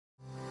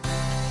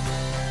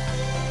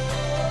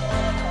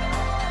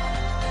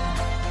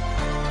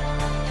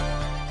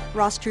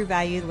Ross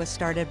TrueValue was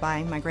started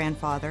by my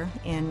grandfather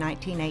in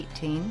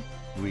 1918.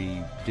 We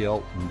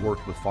dealt and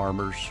worked with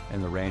farmers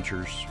and the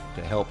ranchers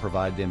to help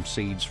provide them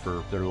seeds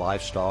for their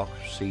livestock,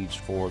 seeds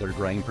for their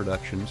grain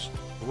productions.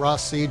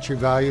 Ross Seed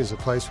TrueValue is a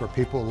place where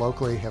people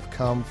locally have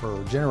come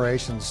for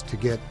generations to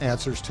get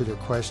answers to their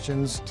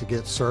questions, to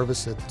get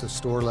service at the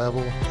store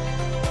level.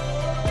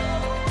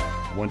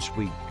 Once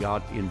we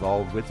got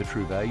involved with the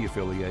TrueValue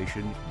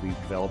affiliation, we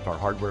developed our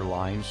hardware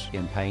lines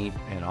in paint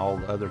and all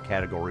the other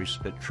categories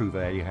that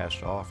TrueValue has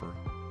to offer.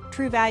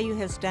 TrueValue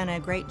has done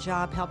a great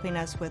job helping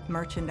us with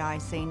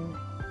merchandising.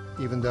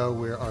 Even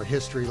though our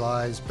history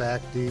lies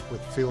back deep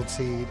with field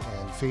seed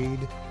and feed,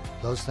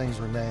 those things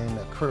remain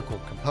a critical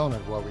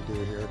component of what we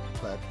do here.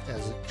 But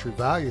as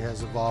TrueValue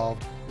has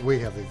evolved, we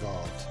have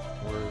evolved.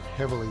 We're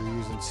heavily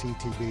using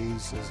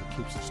CTBs as it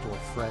keeps the store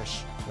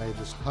fresh, made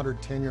this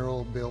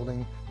 110-year-old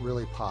building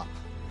really pop.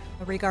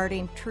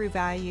 Regarding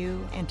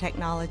TrueValue and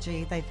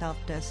technology, they've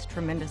helped us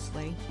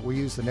tremendously. We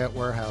use the net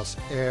warehouse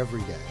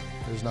every day.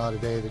 There's not a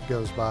day that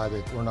goes by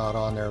that we're not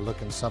on there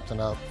looking something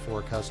up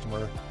for a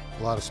customer.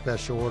 A lot of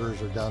special orders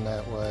are done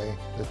that way.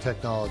 The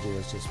technology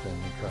has just been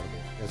incredible.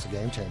 It's a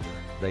game changer.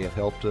 They have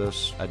helped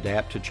us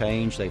adapt to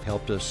change. They've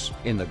helped us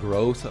in the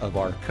growth of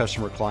our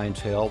customer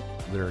clientele.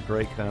 They're a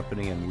great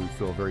company and we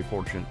feel very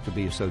fortunate to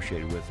be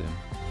associated with them.